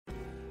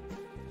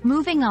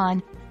Moving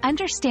on,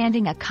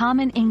 understanding a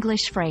common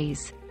English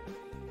phrase.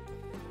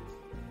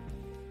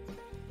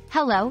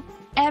 Hello,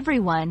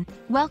 everyone,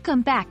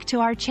 welcome back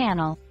to our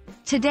channel.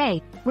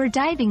 Today, we're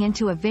diving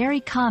into a very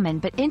common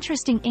but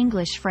interesting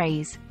English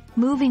phrase,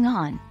 moving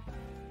on.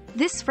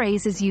 This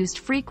phrase is used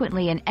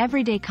frequently in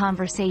everyday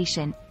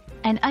conversation,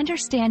 and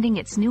understanding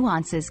its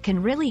nuances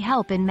can really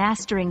help in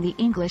mastering the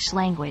English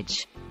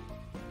language.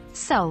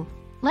 So,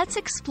 let's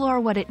explore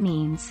what it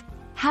means,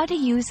 how to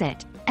use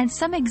it, and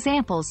some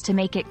examples to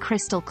make it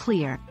crystal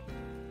clear.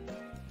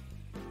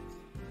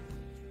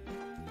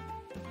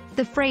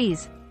 The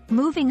phrase,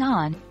 moving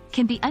on,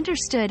 can be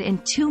understood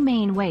in two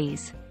main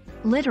ways,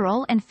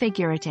 literal and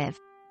figurative.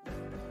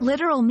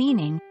 Literal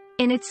meaning,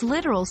 in its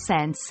literal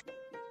sense,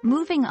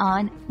 moving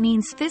on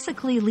means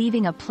physically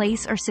leaving a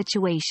place or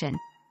situation.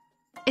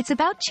 It's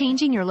about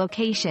changing your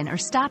location or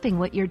stopping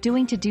what you're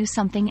doing to do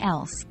something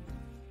else.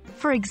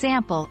 For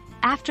example,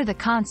 after the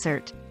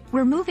concert,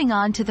 we're moving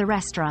on to the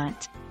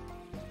restaurant.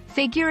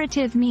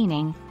 Figurative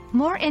meaning,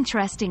 more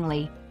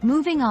interestingly,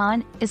 moving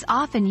on is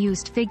often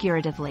used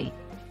figuratively.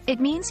 It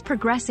means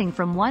progressing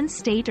from one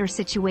state or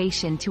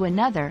situation to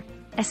another,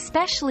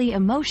 especially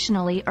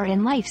emotionally or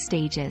in life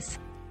stages.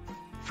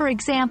 For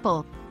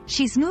example,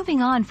 she's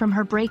moving on from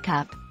her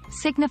breakup,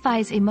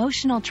 signifies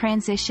emotional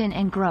transition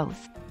and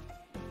growth.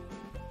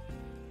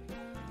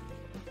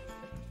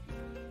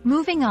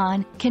 Moving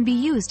on can be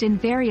used in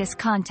various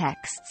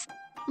contexts.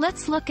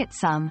 Let's look at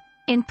some.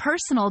 In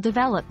personal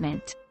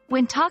development,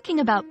 when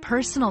talking about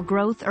personal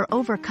growth or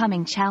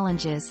overcoming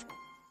challenges,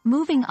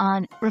 moving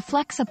on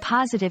reflects a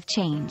positive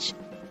change.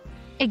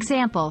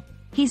 Example,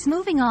 he's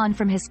moving on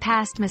from his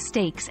past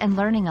mistakes and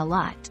learning a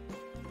lot.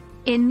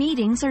 In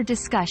meetings or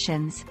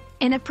discussions,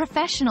 in a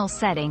professional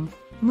setting,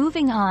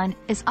 moving on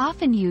is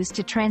often used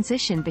to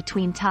transition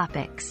between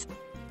topics.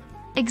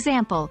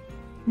 Example,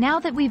 now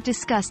that we've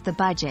discussed the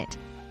budget,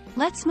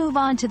 let's move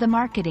on to the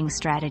marketing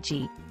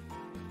strategy.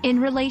 In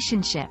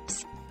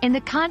relationships, in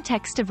the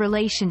context of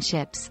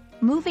relationships,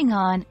 moving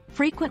on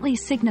frequently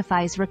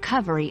signifies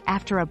recovery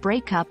after a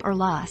breakup or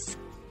loss.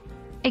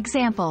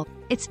 Example,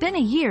 it's been a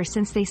year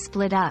since they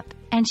split up,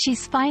 and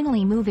she's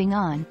finally moving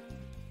on.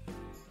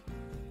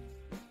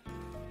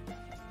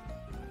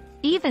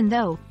 Even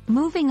though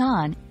moving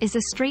on is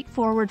a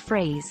straightforward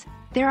phrase,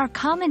 there are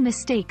common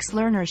mistakes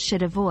learners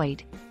should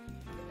avoid.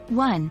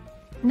 1.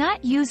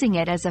 Not using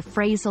it as a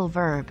phrasal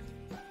verb.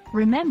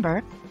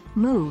 Remember,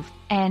 move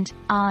and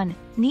on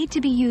need to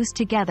be used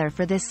together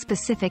for this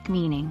specific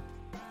meaning.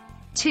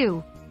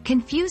 2.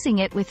 Confusing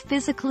it with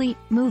physically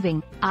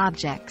moving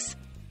objects.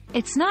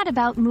 It's not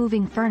about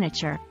moving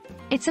furniture.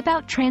 It's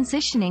about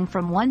transitioning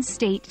from one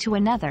state to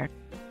another.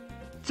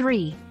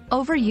 3.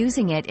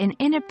 Overusing it in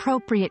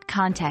inappropriate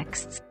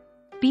contexts.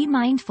 Be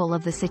mindful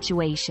of the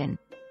situation.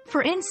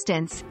 For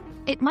instance,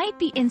 it might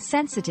be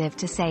insensitive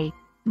to say,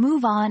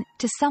 move on,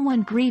 to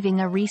someone grieving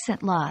a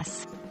recent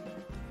loss.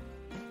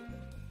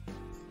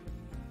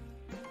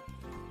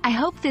 I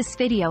hope this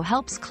video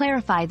helps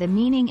clarify the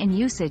meaning and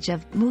usage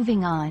of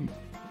moving on.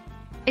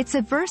 It's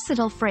a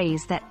versatile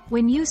phrase that,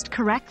 when used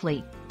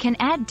correctly, can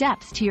add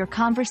depth to your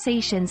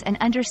conversations and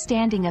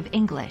understanding of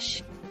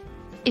English.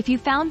 If you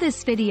found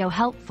this video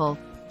helpful,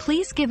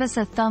 please give us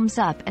a thumbs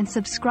up and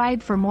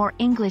subscribe for more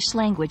English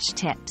language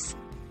tips.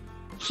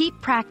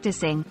 Keep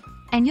practicing,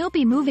 and you'll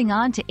be moving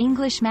on to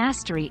English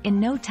mastery in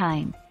no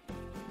time.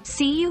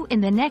 See you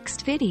in the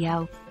next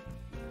video.